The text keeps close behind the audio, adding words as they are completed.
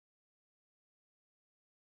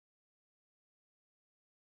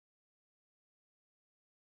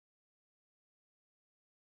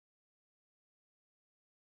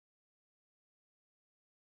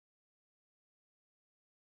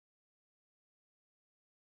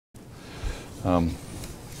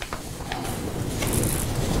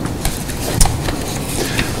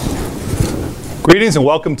Greetings and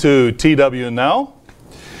welcome to TWNow.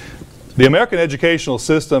 The American educational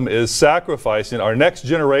system is sacrificing our next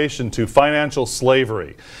generation to financial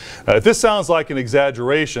slavery. If this sounds like an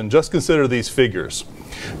exaggeration, just consider these figures.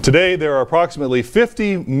 Today there are approximately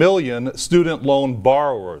 50 million student loan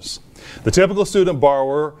borrowers. The typical student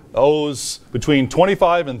borrower owes between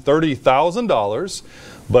 $25,000 and $30,000,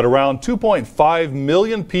 but around 2.5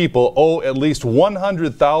 million people owe at least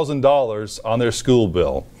 $100,000 on their school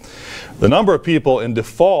bill. The number of people in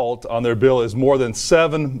default on their bill is more than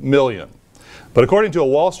 7 million. But according to a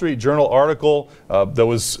Wall Street Journal article that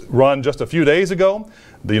was run just a few days ago,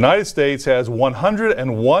 the United States has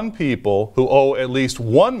 101 people who owe at least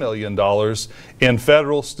 $1 million in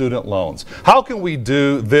federal student loans. How can we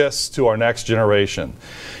do this to our next generation?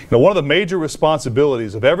 You know, one of the major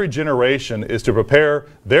responsibilities of every generation is to prepare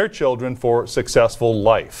their children for successful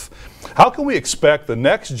life. How can we expect the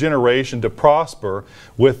next generation to prosper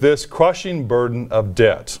with this crushing burden of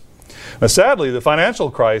debt? Now, sadly, the financial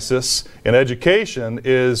crisis in education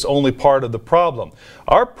is only part of the problem.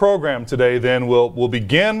 Our program today then will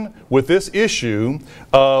begin with this issue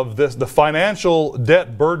of the financial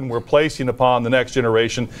debt burden we're placing upon the next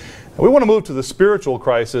generation. And we want to move to the spiritual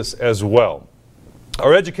crisis as well.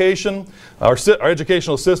 Our educational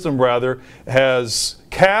system, has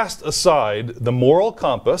cast aside the moral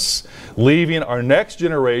compass, leaving our next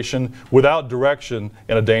generation without direction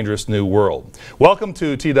in a dangerous new world. Welcome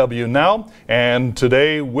to TWNow, and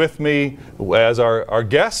today with me as our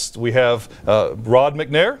guest we have Rod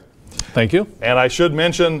McNair. Thank you. And I should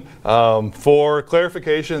mention, for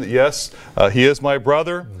clarification, yes, he is my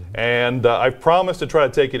brother. And I've promised to try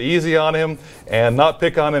to take it easy on him and not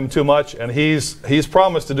pick on him too much, and he's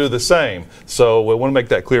promised to do the same. So we want to make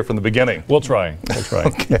that clear from the beginning. We'll try. We'll try.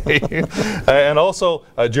 Okay. And also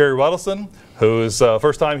Jerry Ruddleson, who is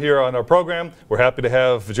first time here on our program. We're happy to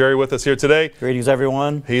have Jerry with us here today. Greetings,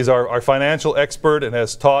 everyone. He's our financial expert and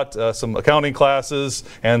has taught some accounting classes,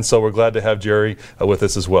 and so we're glad to have Jerry with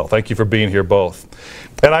us as well. Thank you for being here both.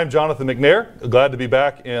 And I'm Jonathan McNair. Glad to be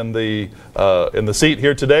back in the seat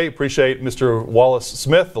here today. Appreciate Mr. Wallace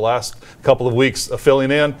Smith the last couple of weeks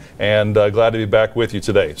filling in, and glad to be back with you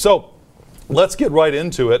today. So let's get right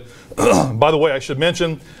into it. By the way, I should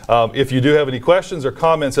mention, if you do have any questions or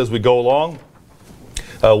comments as we go along,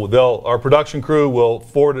 our production crew will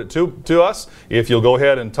forward it to us. If you'll go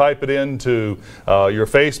ahead and type it into your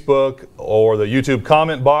Facebook or the YouTube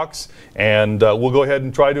comment box, and we'll go ahead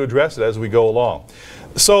and try to address it as we go along.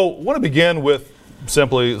 So I want to begin with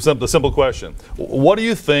the simple question. What do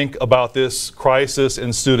you think about this crisis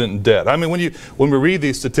in student debt? I mean, when we read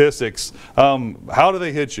these statistics, how do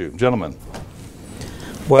they hit you, gentlemen?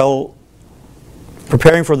 Well,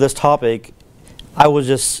 preparing for this topic, I was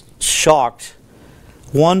just shocked.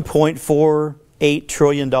 $1.48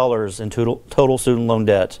 trillion in total student loan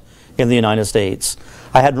debt in the United States.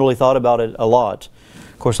 I hadn't really thought about it a lot.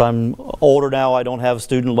 Of course, I'm older now, I don't have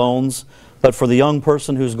student loans, but for the young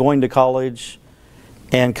person who's going to college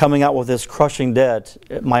and coming out with this crushing debt,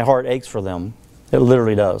 my heart aches for them. It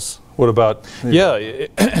literally does. What about? Yeah,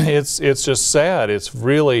 it's just sad. It's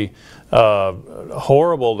really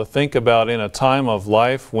horrible to think about in a time of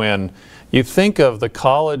life when you think of the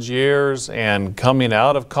college years and coming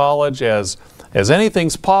out of college as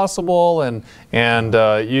anything's possible, and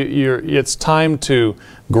it's time to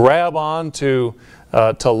grab on to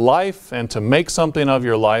life and to make something of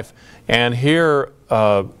your life. And here,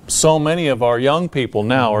 so many of our young people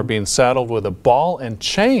now are being saddled with a ball and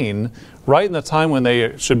chain right in the time when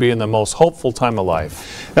they should be in the most hopeful time of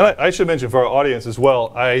life. And I should mention for our audience as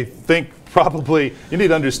well, I think probably you need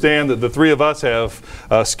to understand that the three of us have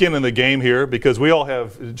skin in the game here, because we all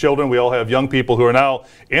have children, we all have young people who are now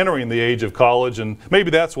entering the age of college, and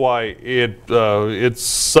maybe that's why it's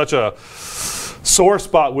such a sore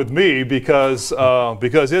spot with me, because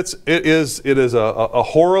it is a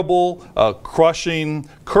horrible, crushing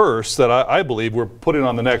curse that I believe we're putting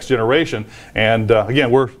on the next generation. And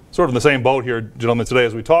again, we're sort of in the same boat here, gentlemen, today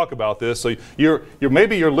as we talk about this. So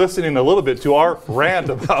maybe you're listening a little bit to our rant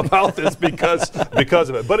about this because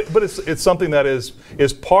of it. But it's something that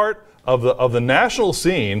is part of the national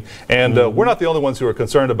scene, and we're not the only ones who are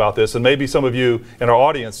concerned about this. And maybe some of you in our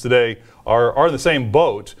audience today are in the same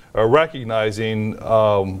boat, recognizing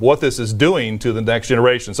what this is doing to the next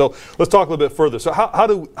generation. So let's talk a little bit further. So how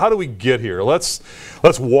do we get here? Let's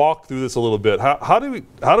walk through this a little bit. How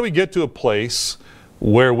do we get to a place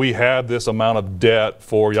where we have this amount of debt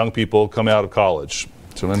for young people coming out of college?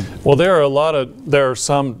 Well, there are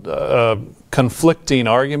some conflicting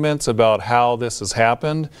arguments about how this has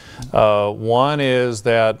happened. One is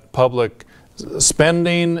that public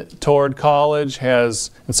spending toward college and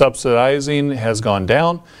subsidizing has gone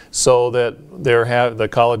down, so that the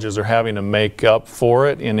colleges are having to make up for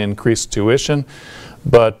it in increased tuition.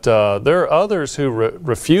 But there are others who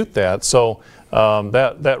refute that, so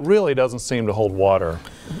that really doesn't seem to hold water.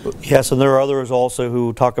 Yes, and there are others also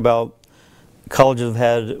who talk about colleges have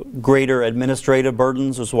had greater administrative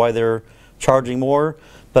burdens, which is why they're charging more.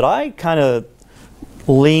 But I kind of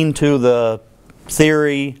lean to the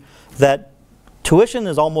theory that tuition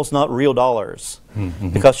is almost not real dollars.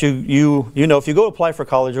 Because you know, if you go apply for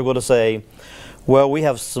college, you're going to say, well, we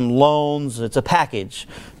have some loans, it's a package.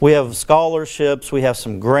 We have scholarships, we have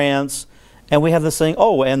some grants, and we have this thing,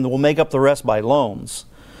 oh, and we'll make up the rest by loans.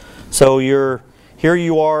 So here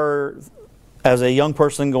you are as a young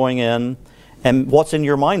person going in, and what's in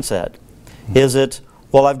your mindset? Is it,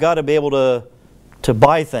 well, I've got to be able to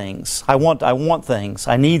buy things. I want things.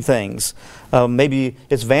 I need things. Maybe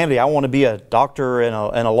it's vanity. I want to be a doctor and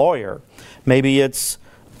a lawyer. Maybe it's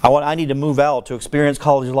I need to move out to experience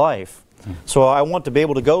college life. So I want to be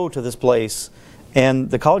able to go to this place.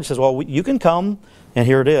 And the college says, well, you can come, and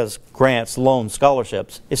here it is, grants, loans,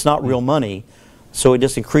 scholarships. It's not real money. So it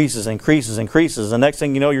just increases, increases, increases. The next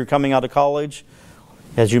thing you know, you're coming out of college,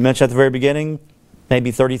 as you mentioned at the very beginning,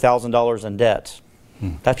 maybe $30,000 in debt.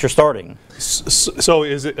 That's your starting. So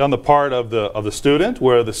is it on the part of the student,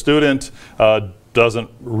 where the student doesn't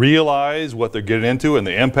realize what they're getting into and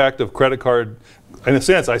the impact of credit card? In a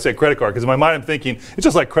sense, I say credit card because in my mind I'm thinking it's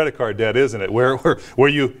just like credit card debt, isn't it? Where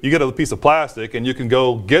you get a piece of plastic and you can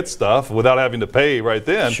go get stuff without having to pay right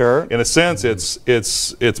then. Sure. In a sense,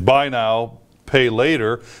 it's buy now, pay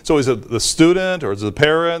later. So is it the student, or is it the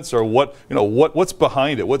parents, or what's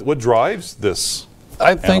behind it? What drives this?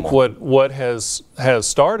 I think what has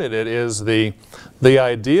started it is the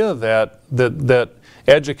idea that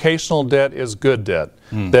educational debt is good debt.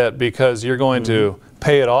 That because you're going to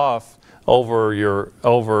pay it off over your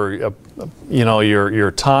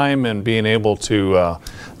time and being able to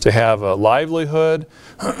have a livelihood,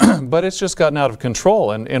 but it's just gotten out of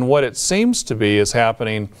control. And what it seems to be is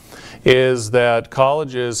happening is that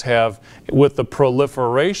colleges have, with the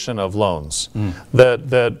proliferation of loans,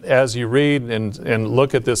 that as you read and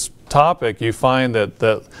look at this topic, you find that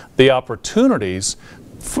the opportunities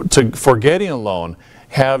for getting a loan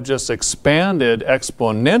have just expanded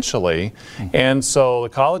exponentially, and so the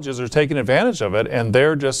colleges are taking advantage of it, and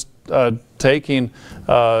they're just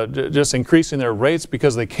just increasing their rates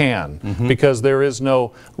because they can, because there is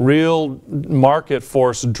no real market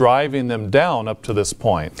force driving them down up to this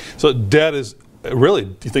point. So debt is really,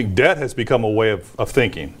 do you think debt has become a way of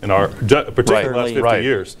thinking in our, particularly in the last 50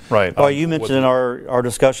 years? Right. Well, you mentioned in our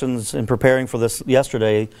discussions in preparing for this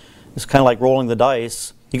yesterday, it's kind of like rolling the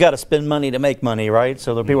dice. You got to spend money to make money, right?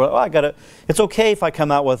 So the people are, oh, it's okay if I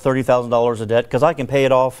come out with $30,000 of debt because I can pay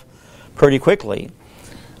it off pretty quickly.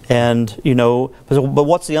 And but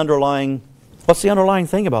what's the underlying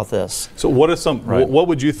thing about this? So what are what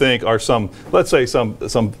would you think are some, let's say some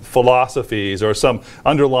philosophies or some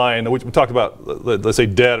underlying, we talked about, let's say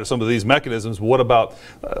debt or some of these mechanisms, what about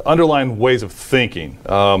underlying ways of thinking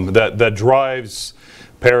that drives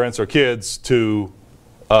parents or kids to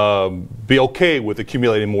be okay with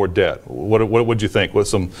accumulating more debt? What would you think? What's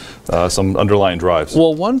some underlying drives?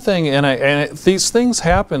 Well, one thing, and these things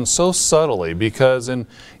happen so subtly because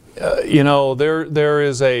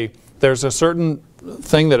there's a certain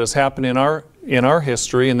thing that has happened in our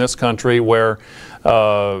history in this country where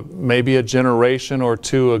maybe a generation or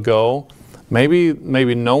two ago, maybe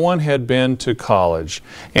no one had been to college,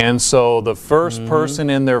 and so the first person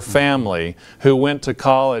in their family who went to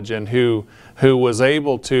college and who was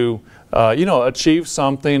able to achieve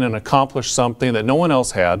something and accomplish something that no one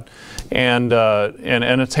else had, and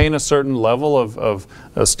attain a certain level of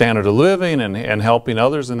a standard of living and helping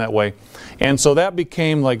others in that way. And so that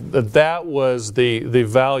became like, that was the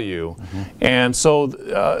value. And so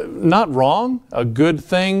not wrong, a good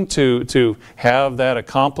thing to have that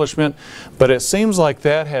accomplishment, but it seems like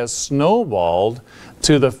that has snowballed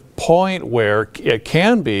to the point where it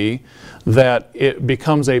can be that it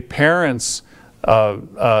becomes a parent's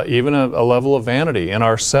even a level of vanity in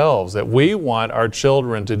ourselves, that we want our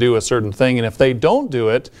children to do a certain thing, and if they don't do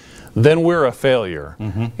it, then we're a failure.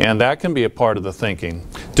 And that can be a part of the thinking.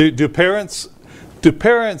 Do parents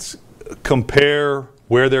compare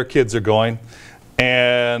where their kids are going?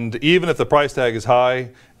 And even if the price tag is high,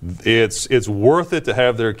 it's worth it to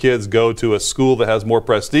have their kids go to a school that has more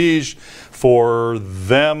prestige for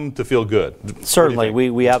them to feel good? Certainly,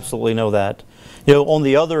 we absolutely know that. On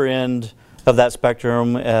the other end, of that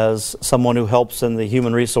spectrum as someone who helps in the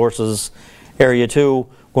human resources area too.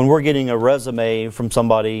 When we're getting a resume from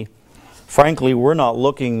somebody, frankly, we're not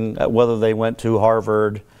looking at whether they went to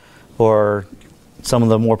Harvard or some of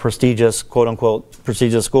the more prestigious, quote-unquote,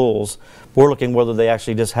 prestigious schools. We're looking whether they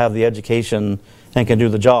actually just have the education and can do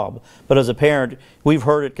the job. But as a parent, we've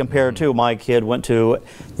heard it compared to, my kid went to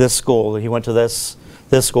this school, he went to this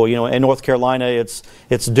school. You know, in North Carolina, it's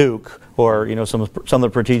Duke, or you know, some of the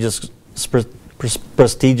prestigious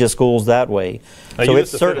schools that way. So it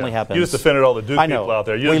certainly happens. You just offended all the Duke people out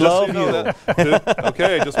there. We love you.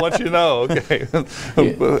 Okay, just want you to know. Okay.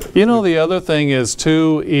 You know, the other thing is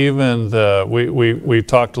too, even we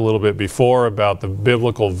talked a little bit before about the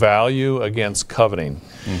biblical value against coveting,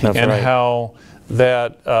 and how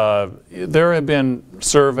that there have been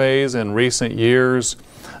surveys in recent years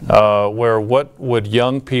where what would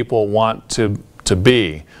young people want to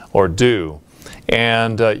be or do,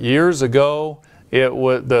 and years ago, it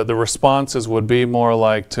would the responses would be more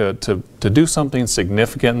like to do something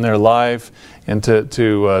significant in their life and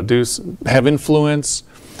to have influence,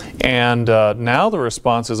 and now the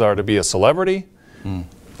responses are to be a celebrity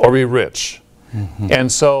or be rich.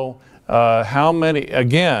 And so how many,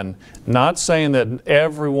 again, not saying that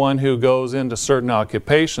everyone who goes into certain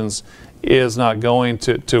occupations is not going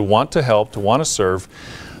to want to help, to want to serve,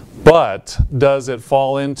 but does it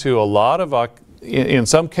fall into a lot of, in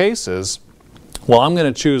some cases, well, I'm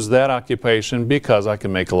going to choose that occupation because I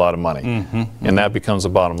can make a lot of money, and that becomes a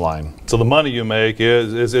bottom line. So the money you make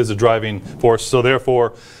is a driving force. So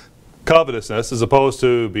therefore, covetousness, as opposed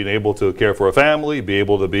to being able to care for a family, be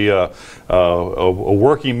able to be a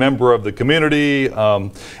working member of the community,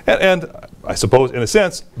 and I suppose, in a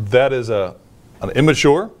sense, that is an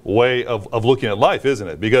immature way of looking at life, isn't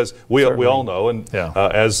it? Because we all know, and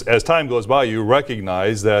as time goes by, you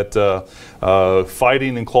recognize that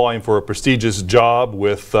fighting and clawing for a prestigious job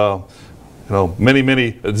with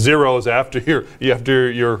many zeros after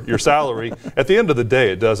your salary, at the end of the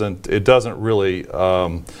day, it doesn't really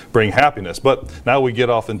bring happiness. But now we get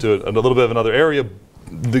off into a little bit of another area.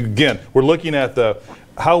 Again, we're looking at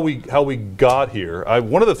how we got here.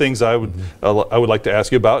 One of the things I would like to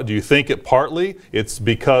ask you about, do you think it's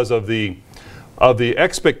because of the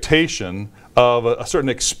expectation of a certain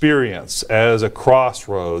experience as a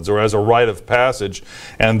crossroads or as a rite of passage,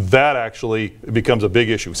 and that actually becomes a big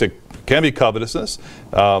issue? We say it can be covetousness,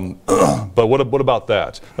 but what about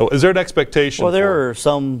that? Is there an expectation? Well, there are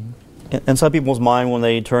some, in some people's mind, when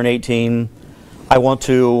they turn 18, I want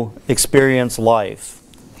to experience life,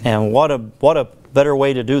 and what a better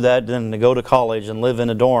way to do that than to go to college and live in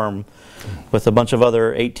a dorm with a bunch of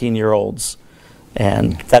other 18-year-olds.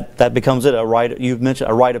 And that becomes a rite. You've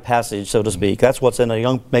mentioned a rite of passage, so to speak. That's what's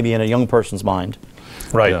maybe in a young person's mind.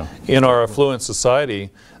 Right. Yeah. In our affluent society,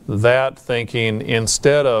 that thinking,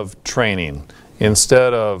 instead of training,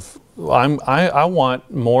 instead of I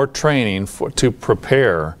want more training to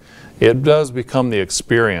prepare, it does become the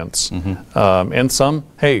experience. And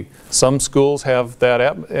some schools have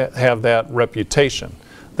that reputation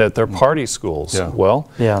that they're party schools. Yeah.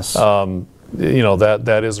 Well, yes.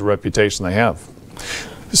 That is a reputation they have.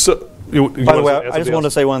 So, by the way, I just want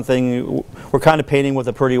to say one thing. We're kind of painting with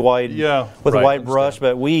a pretty wide, a wide brush,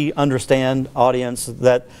 but we understand, audience,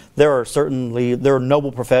 that there are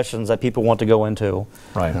noble professions that people want to go into,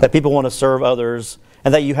 that people want to serve others,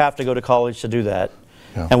 and that you have to go to college to do that.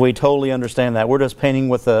 Yeah. And we totally understand that. We're just painting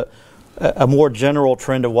with a more general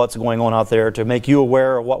trend of what's going on out there to make you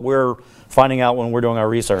aware of what we're finding out when we're doing our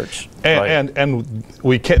research. And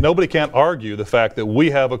nobody can't argue the fact that we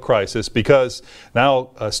have a crisis, because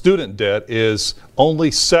now student debt is only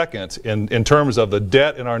second in terms of the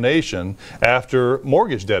debt in our nation after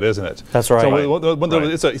mortgage debt, isn't it? That's right.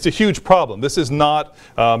 So it's a huge problem. This is not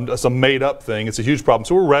some made-up thing. It's a huge problem.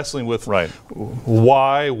 So we're wrestling with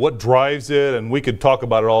why, what drives it, and we could talk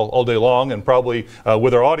about it all day long, and probably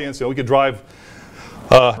with our audience, we could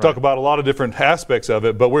talk about a lot of different aspects of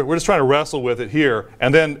it, but we're just trying to wrestle with it here,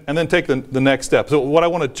 and then take the next step. So what I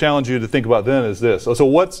want to challenge you to think about then is this. So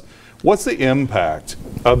what's the impact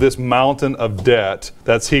of this mountain of debt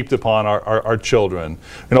that's heaped upon our children?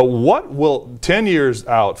 What will 10 years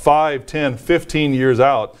out, 5, 10, 15 years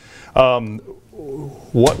out, when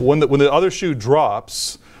the other shoe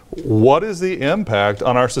drops, what is the impact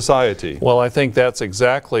on our society? Well, I think that's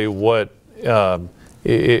exactly what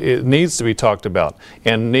it needs to be talked about,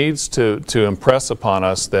 and needs to impress upon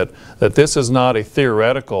us that this is not a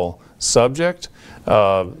theoretical subject.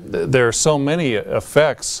 There are so many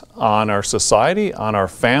effects on our society, on our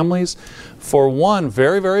families. For one,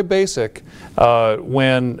 very, very basic,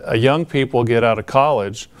 when young people get out of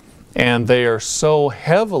college, and they are so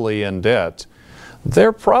heavily in debt,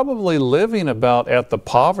 they're probably living about at the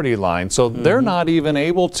poverty line. So they're not even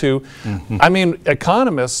able to, I mean,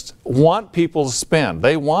 economists want people to spend.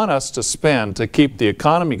 They want us to spend to keep the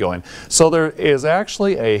economy going. So there is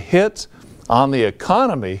actually a hit on the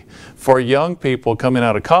economy for young people coming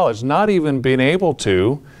out of college, not even being able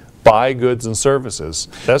to buy goods and services.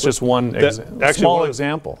 That's just one small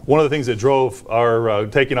example. One of the things that drove our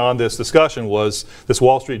taking on this discussion was this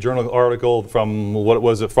Wall Street Journal article from, what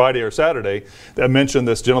was it, Friday or Saturday, that mentioned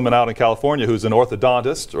this gentleman out in California who's an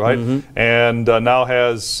orthodontist, right? And now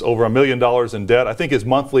has over $1 million in debt. I think his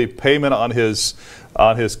monthly payment on his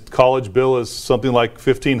college bill is something like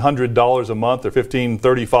 $1,500 a month, or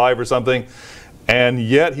 $1,535 or something. And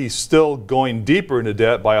yet he's still going deeper into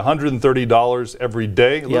debt by $130 every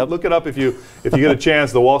day. Yep. Look it up if you get a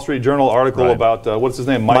chance. The Wall Street Journal article about what's his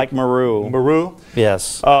name, Mike Maru. Maru. Yes.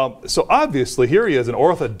 So obviously here he is, an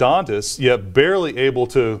orthodontist, yet barely able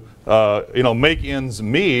to make ends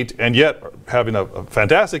meet, and yet having a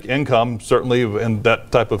fantastic income, certainly in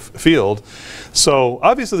that type of field. So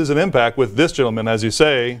obviously there's an impact with this gentleman, as you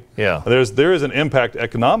say. Yeah. There is an impact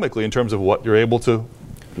economically in terms of what you're able to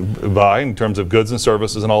buy in terms of goods and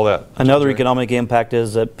services and all that. Another economic impact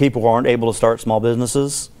is that people aren't able to start small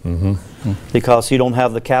businesses because you don't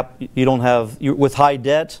have the cap. With high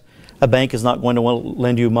debt, a bank is not going to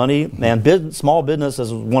lend you money, and small business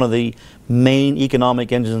is one of the main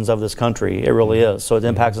economic engines of this country. It really is. So it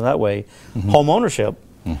impacts in that way. Home ownership.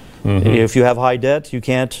 If you have high debt, you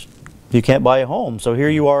can't buy a home. So here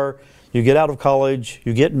you are. You get out of college,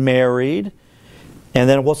 you get married, and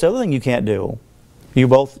then what's the other thing you can't do? You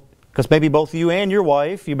both, because maybe both you and your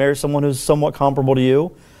wife, you marry someone who's somewhat comparable to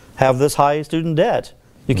you, have this high student debt.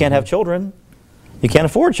 You can't have children. You can't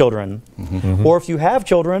afford children. Or if you have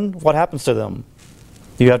children, what happens to them?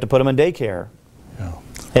 You have to put them in daycare. Yeah.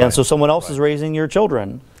 And so someone else is raising your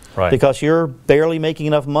children. Right. Because you're barely making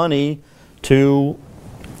enough money in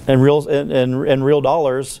real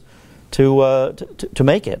dollars to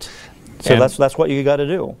make it. So that's what you got to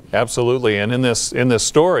do. Absolutely. And in this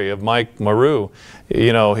story of Mike Maru,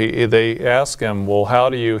 they ask him, well, how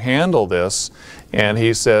do you handle this? And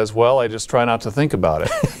he says, well, I just try not to think about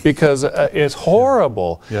it because it's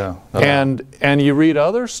horrible. Yeah. And you read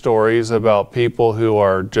other stories about people who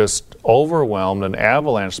are just overwhelmed and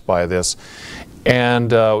avalanched by this.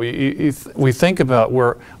 And we think about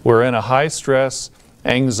we're in a high stress,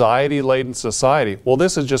 anxiety-laden society. Well,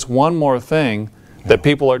 this is just one more thing that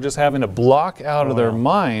people are just having to block out of their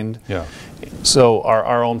mind. Yeah. So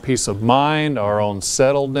our own peace of mind, our own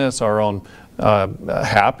settledness, our own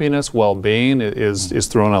happiness, well-being is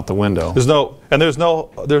thrown out the window. There's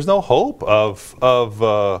no hope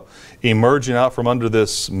of emerging out from under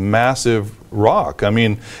this massive rock. I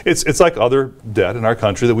mean, it's like other debt in our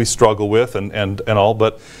country that we struggle with and all,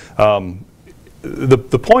 but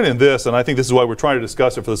the point in this, and I think this is why we're trying to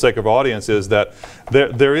discuss it for the sake of our audience, is that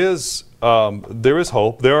there is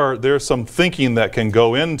hope. There's some thinking that can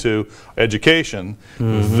go into education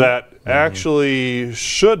that actually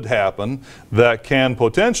should happen, that can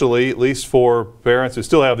potentially, at least for parents who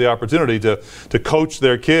still have the opportunity to coach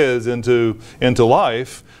their kids into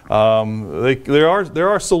life. There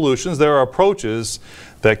are solutions, there are approaches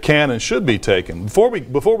that can and should be taken. Before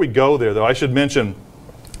we go there, though, I should mention,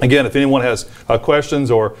 again, if anyone has questions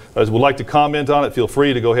or would like to comment on it, feel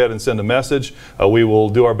free to go ahead and send a message. We will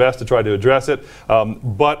do our best to try to address it.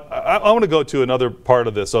 But I want to go to another part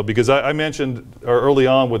of this, because I mentioned early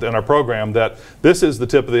on in our program that this is the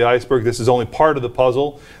tip of the iceberg. This is only part of the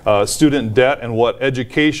puzzle, student debt and what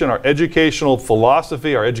education, our educational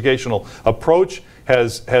philosophy, our educational approach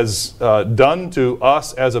has done to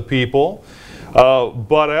us as a people.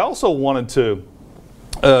 But I also wanted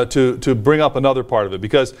to bring up another part of it,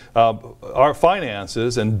 because our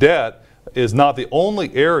finances and debt is not the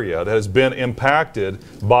only area that has been impacted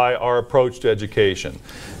by our approach to education.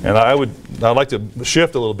 And I'd like to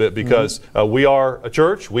shift a little bit, because we are a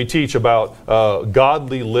church. We teach about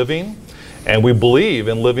godly living, and we believe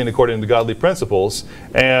in living according to godly principles.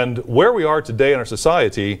 And where we are today in our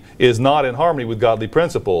society is not in harmony with godly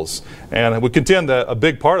principles. And we contend that a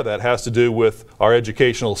big part of that has to do with our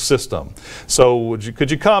educational system. So could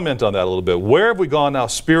you comment on that a little bit? Where have we gone now,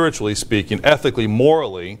 spiritually speaking, ethically,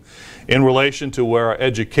 morally, in relation to where our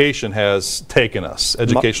education has taken us? A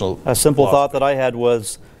simple thought that I had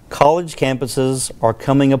was, college campuses are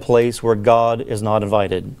coming a place where God is not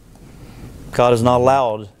invited. God is not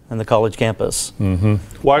allowed in the college campus.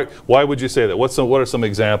 Why would you say that? What are some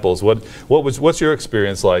examples? What's your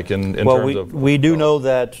experience like in terms of? We do know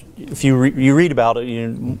that if you read about it,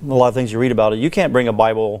 a lot of things you read about it, you can't bring a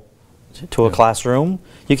Bible to a classroom.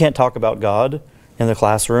 You can't talk about God in the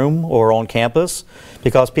classroom or on campus,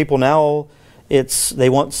 because people now, they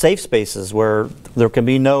want safe spaces where there can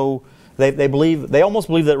be no, they almost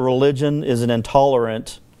believe that religion is an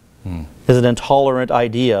intolerant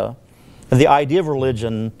idea. And the idea of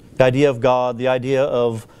religion, the idea of God, the idea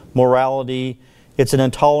of morality, it's an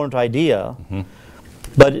intolerant idea.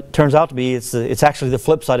 But it turns out to be, it's actually the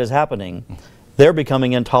flip side is happening. They're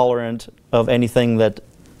becoming intolerant of anything that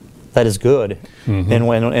is good, in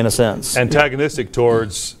a sense. Antagonistic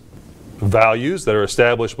towards values that are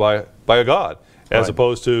established by a God, as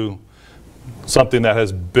opposed to something that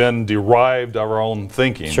has been derived of our own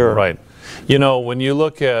thinking. Sure. Right. You know, when you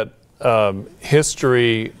look at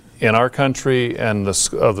history in our country and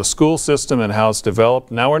of the school system and how it's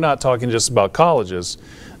developed, now we're not talking just about colleges.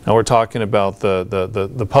 Now we're talking about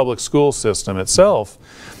the public school system itself.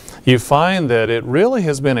 You find that it really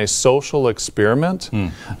has been a social experiment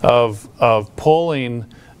of pulling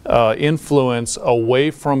influence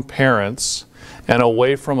away from parents and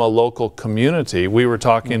away from a local community. We were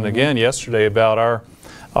talking again yesterday about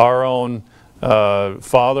our own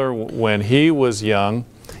father when he was young,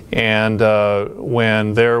 and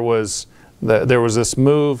when there was this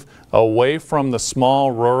move away from the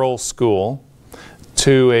small rural school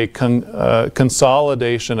to a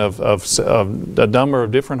consolidation of a number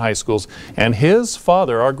of different high schools. And his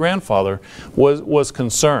father, our grandfather, was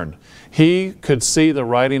concerned. He could see the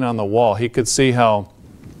writing on the wall. He could see how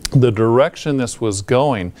the direction this was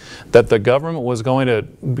going, that the government was going to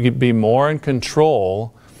be more in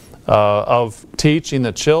control of teaching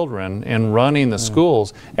the children and running the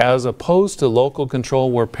schools, as opposed to local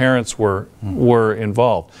control where parents were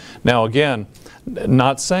involved. Now again,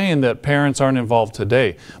 not saying that parents aren't involved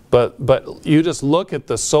today, but you just look at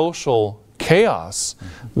the social chaos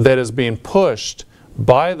that is being pushed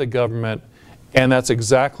by the government, and that's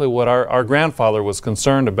exactly what our grandfather was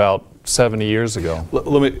concerned about 70 years ago.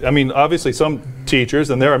 I mean, obviously some teachers,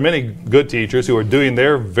 and there are many good teachers who are doing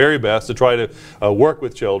their very best to try to work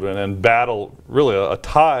with children and battle really a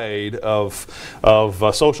tide of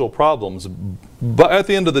social problems. But at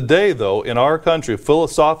the end of the day, though, in our country,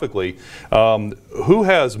 philosophically, who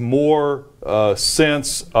has more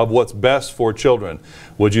sense of what's best for children?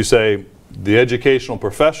 Would you say the educational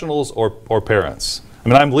professionals or parents? I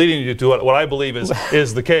mean, I'm leading you to what I believe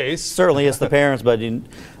is the case. Certainly it's the parents, but you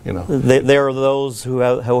know, there are those who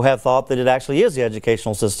have thought that it actually is the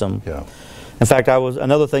educational system. Yeah. In fact,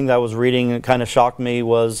 another thing that I was reading that kind of shocked me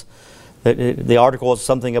was that the article was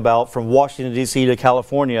something about from Washington, D.C. to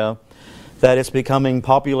California, that it's becoming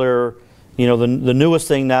popular. You know, the newest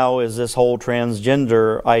thing now is this whole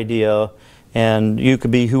transgender idea, and you could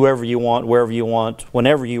be whoever you want, wherever you want,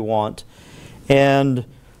 whenever you want. And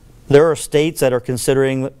there are states that are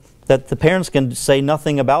considering that the parents can say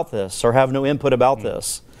nothing about this or have no input about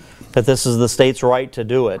this, that this is the state's right to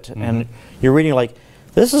do it. And you're reading like,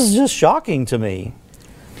 this is just shocking to me.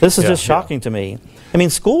 This is just shocking to me. I mean,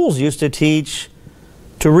 schools used to teach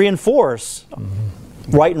to reinforce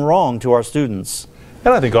right and wrong to our students.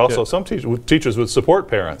 And I think also some teachers would support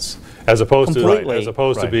parents as opposed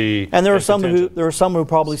to be. And there are some who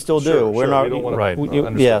probably still do. We're not. We don't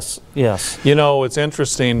want to yes, yes. You know, it's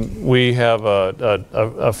interesting. We have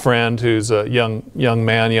a friend who's a young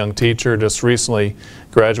man, young teacher, just recently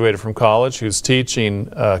graduated from college, who's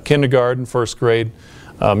teaching kindergarten, first grade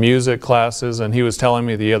music classes, and he was telling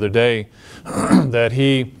me the other day that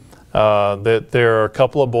that there are a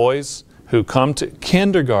couple of boys who come to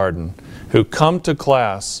kindergarten, who come to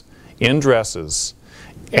class in dresses,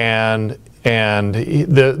 and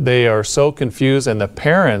they are so confused, and the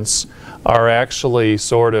parents are actually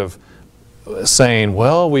sort of saying,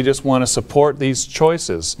 well, we just want to support these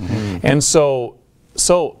choices. And so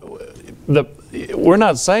we're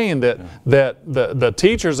not saying that the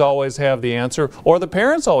teachers always have the answer or the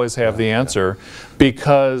parents always have the answer,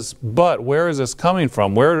 but where is this coming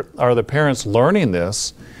from? Where are the parents learning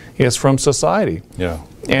this? It's from society. Yeah.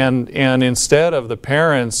 And instead of the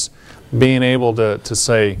parents being able to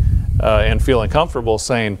say and feeling comfortable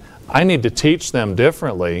saying, I need to teach them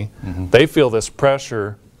differently, they feel this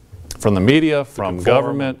pressure from the media, from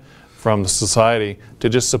government, from the society to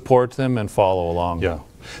just support them and follow along. Yeah.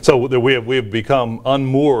 So we have become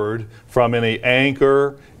unmoored from any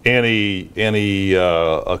anchor, any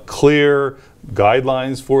clear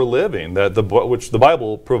guidelines for living which the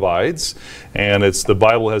Bible provides, and the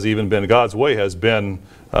Bible has even been, God's way has been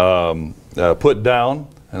put down,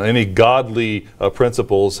 and any godly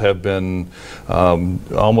principles have been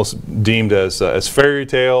almost deemed as fairy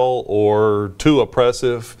tale or too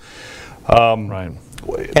oppressive. Right.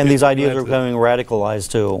 And these ideas are becoming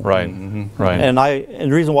radicalized too. Right. Right. And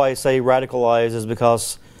the reason why I say radicalized is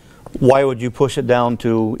because why would you push it down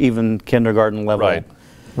to even kindergarten level? Right.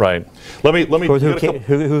 Right. Let me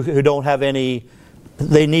Who don't have any.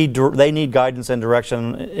 They need guidance and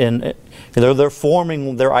direction, and they're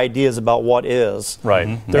forming their ideas about what is.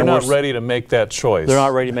 Right. They're not ready to make that choice. They're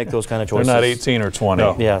not ready to make those kind of choices. They're not 18 or 20.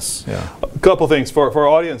 No. Yes. Yeah. A couple things for our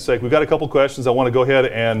audience sake. We've got a couple questions I want to go ahead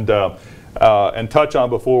and touch on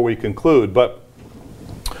before we conclude. But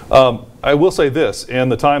I will say this: in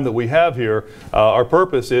the time that we have here, our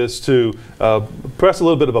purpose is to press a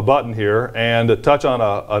little bit of a button here and touch on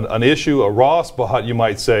an issue, a raw spot, you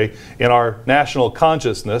might say, in our national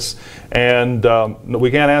consciousness. And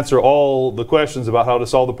we can't answer all the questions about how to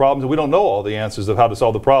solve the problems, and we don't know all the answers of how to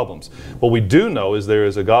solve the problems. What we do know is there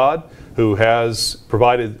is a God who has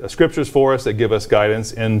provided scriptures for us that give us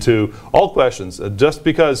guidance into all questions. Just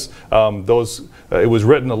because it was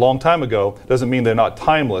written a long time ago doesn't mean they're not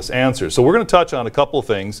timeless answers. So we're going to touch on a couple of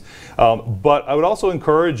things, but I would also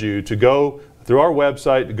encourage you to go through our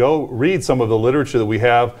website, to go read some of the literature that we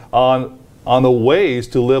have on the ways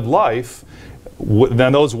to live life.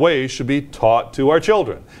 Then those ways should be taught to our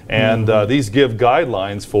children, and these give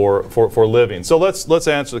guidelines for living. So let's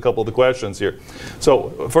answer a couple of the questions here.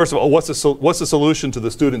 So first of all, what's the solution to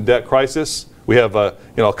the student debt crisis? We have a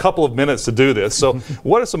couple of minutes to do this. So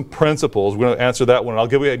what are some principles? We're going to answer that one, and I'll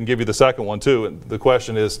go ahead and give you the second one too. And the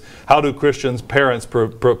question is, how do Christians parents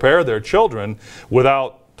prepare their children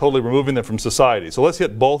without totally removing them from society? So let's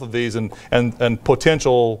hit both of these and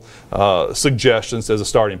potential suggestions as a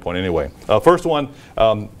starting point anyway. First one,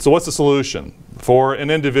 so what's the solution for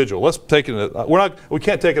an individual? Let's take it, we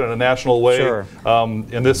can't take it in a national way. Sure.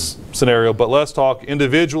 In this scenario, but let's talk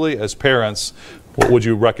individually as parents. What would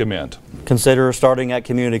you recommend? Consider starting at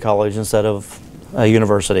community college instead of a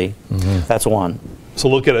university. That's one. So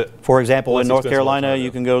look at it. For example, in North Carolina,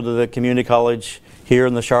 you can go to the community college here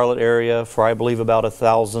in the Charlotte area for, I believe, about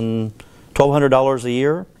 $1,200 a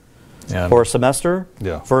year or a semester,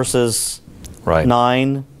 versus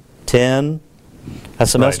 $9, $10 a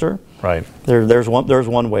semester. Right. There's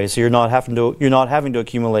one way. So you're not having to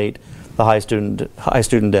accumulate the high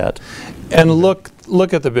student debt. And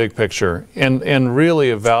look at the big picture and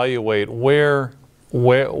really evaluate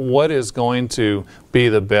what is going to be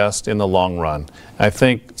the best in the long run. I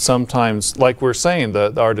think sometimes, like we're saying,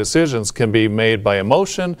 that our decisions can be made by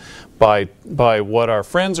emotion, by what our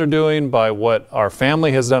friends are doing, by what our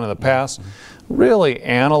family has done in the past. Really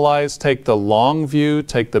analyze, take the long view,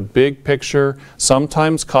 take the big picture.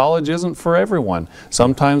 Sometimes college isn't for everyone.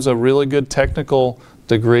 Sometimes a really good technical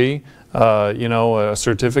degree, a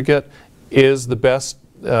certificate, is the best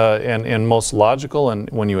and most logical, and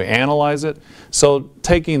when you analyze it. So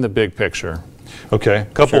taking the big picture. Okay,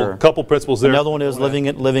 couple principles there. Another one is living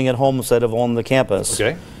at home instead of on the campus.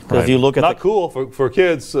 Okay, because if you look at not cool for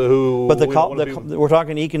kids who. But we're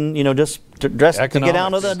talking just to get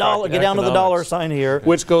down to the dollar sign here.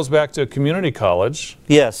 Which goes back to community college.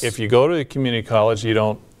 Yes. If you go to a community college, you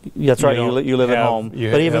don't. That's right. You live at home.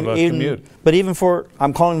 But even for,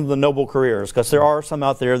 I'm calling them the noble careers, because there are some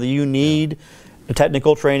out there that you need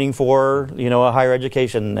technical training for, a higher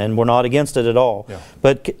education, and we're not against it at all. Yeah.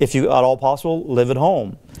 But if you, at all possible, live at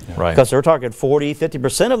home. Right. Because they're talking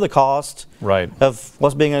 40–50% of the cost of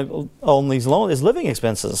what's being on these loans is living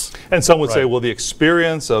expenses. And some would say, well, the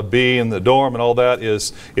experience of being in the dorm and all that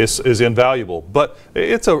is invaluable. But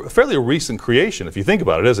it's a fairly recent creation, if you think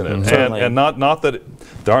about it, isn't it? And not that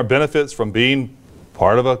there aren't benefits from being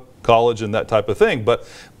part of a college and that type of thing, but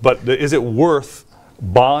is it worth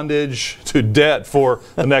bondage to debt for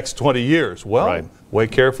the next 20 years? Well, weigh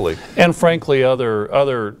carefully. And frankly,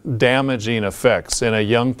 other damaging effects in a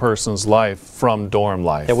young person's life from dorm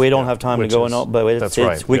life. Yeah, we don't have time to go into, but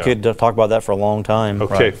we could talk about that for a long time.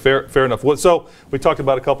 Okay, fair enough. So we talked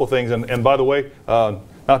about a couple things, and by the way,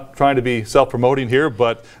 not trying to be self-promoting here,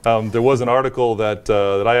 but there was an article that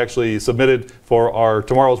I actually submitted for our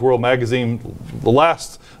Tomorrow's World magazine, the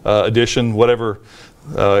last edition, whatever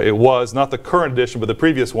it was, not the current edition, but the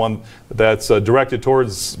previous one, that's directed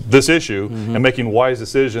towards this issue and making wise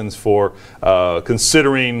decisions for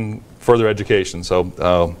considering further education. So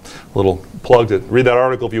a little plug to read that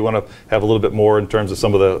article if you want to have a little bit more in terms of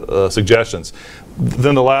some of the suggestions.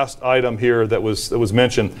 Then the last item here that was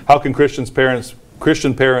mentioned: how can Christian parents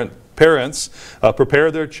parents prepare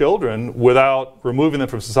their children without removing them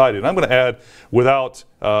from society. And I'm going to add without,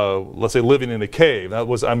 let's say, living in a cave.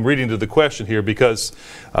 I'm reading to the question here because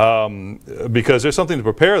there's something to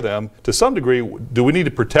prepare them to some degree. Do we need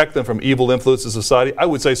to protect them from evil influences of society? I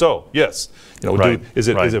would say so. Yes. Is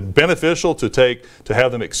it beneficial to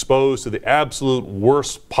have them exposed to the absolute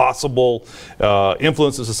worst possible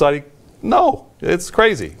influence of society? No, it's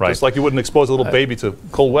crazy. Right. Just like you wouldn't expose a little baby to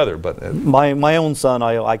cold weather. But my own son,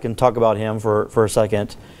 I can talk about him for a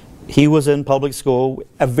second. He was in public school,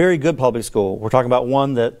 a very good public school. We're talking about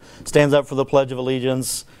one that stands up for the Pledge of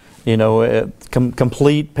Allegiance. The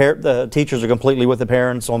teachers are completely with the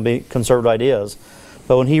parents on conservative ideas.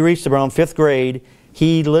 But when he reached around 5th grade,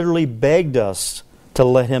 he literally begged us to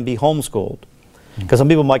let him be homeschooled. Because some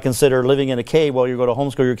people might consider living in a cave, well, you're going to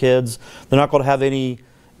homeschool your kids, they're not going to have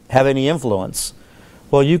any influence.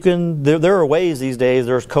 Well, there are ways these days,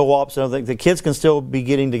 there's co-ops and everything. The kids can still be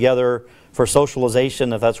getting together for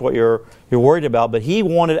socialization if that's what you're worried about. But he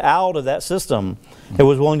wanted out of that system and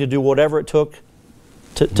was willing to do whatever it took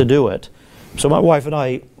to do it. So my wife,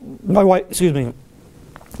 excuse me,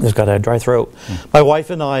 just got a dry throat. My wife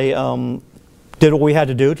and I did what we had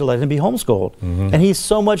to do to let him be homeschooled. And he's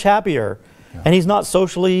so much happier. And he's not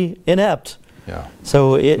socially inept. Yeah.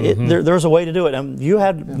 So there's a way to do it. And you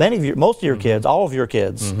had most of your kids, all of your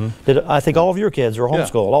kids. I think all of your kids are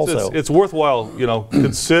homeschooled also. It's worthwhile,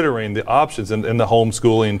 considering the options in the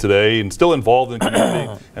homeschooling today, and still involved in the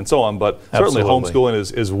community and so on. But certainly homeschooling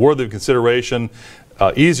is worthy of consideration,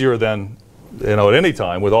 easier than at any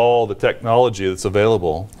time with all the technology that's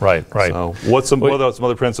available. Right. So what are some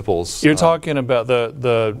other principles? You're talking about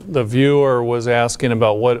the viewer was asking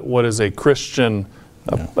about what is a Christian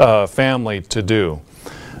family to do.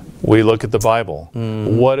 We look at the Bible.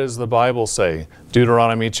 What does the Bible say?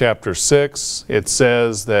 Deuteronomy chapter 6, it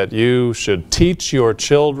says that you should teach your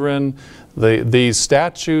children these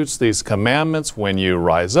statutes, these commandments when you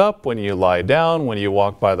rise up, when you lie down, when you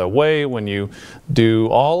walk by the way, when you do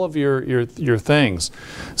all of your things.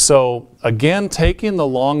 So again, taking the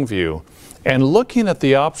long view and looking at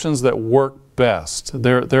the options that work best.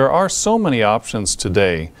 There are so many options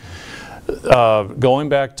today. Going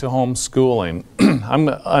back to homeschooling, I'm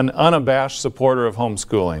an unabashed supporter of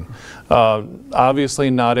homeschooling. Obviously,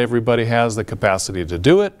 not everybody has the capacity to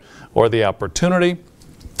do it or the opportunity,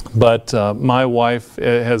 but my wife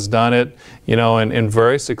has done it, and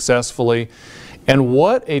very successfly. And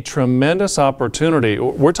what a tremendous opportunity!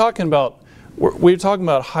 We're talking about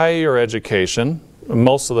higher education,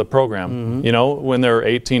 most of the program. When they're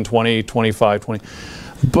 18, 20, 25, 20.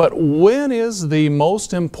 But when is the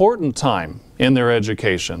most important time in their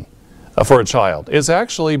education for a child? It's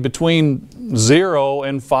actually between 0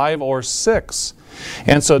 and 5 or 6.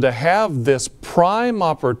 And so to have this prime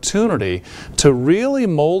opportunity to really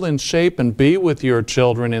mold and shape and be with your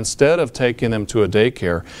children instead of taking them to a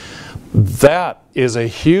daycare, that is a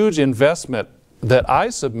huge investment that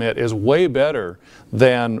I submit is way better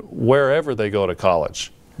than wherever they go to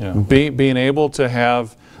college. Yeah. Being able to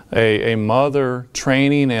have a mother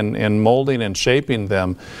training and molding and shaping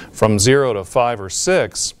them from 0 to 5 or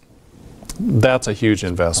 6, that's a huge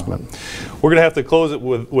investment. We're going to have to close it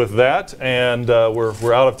with that, and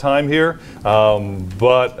we're out of time here.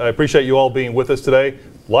 But I appreciate you all being with us today.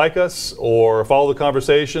 Like us or follow the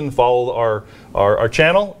conversation, follow our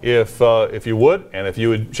channel if you would, and if you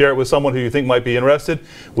would share it with someone who you think might be interested,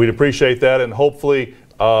 we'd appreciate that, and hopefully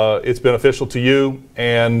it's beneficial to you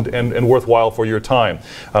and worthwhile for your time.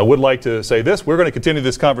 I would like to say this: we're going to continue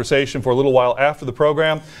this conversation for a little while after the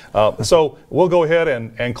program. So we'll go ahead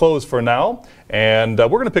and close for now. And we're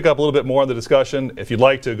going to pick up a little bit more on the discussion. If you'd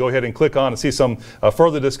like to go ahead and click on and see some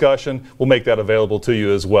further discussion, we'll make that available to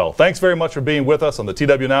you as well. Thanks very much for being with us on the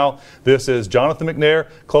TWNow. This is Jonathan McNair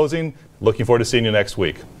closing. Looking forward to seeing you next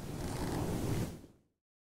week.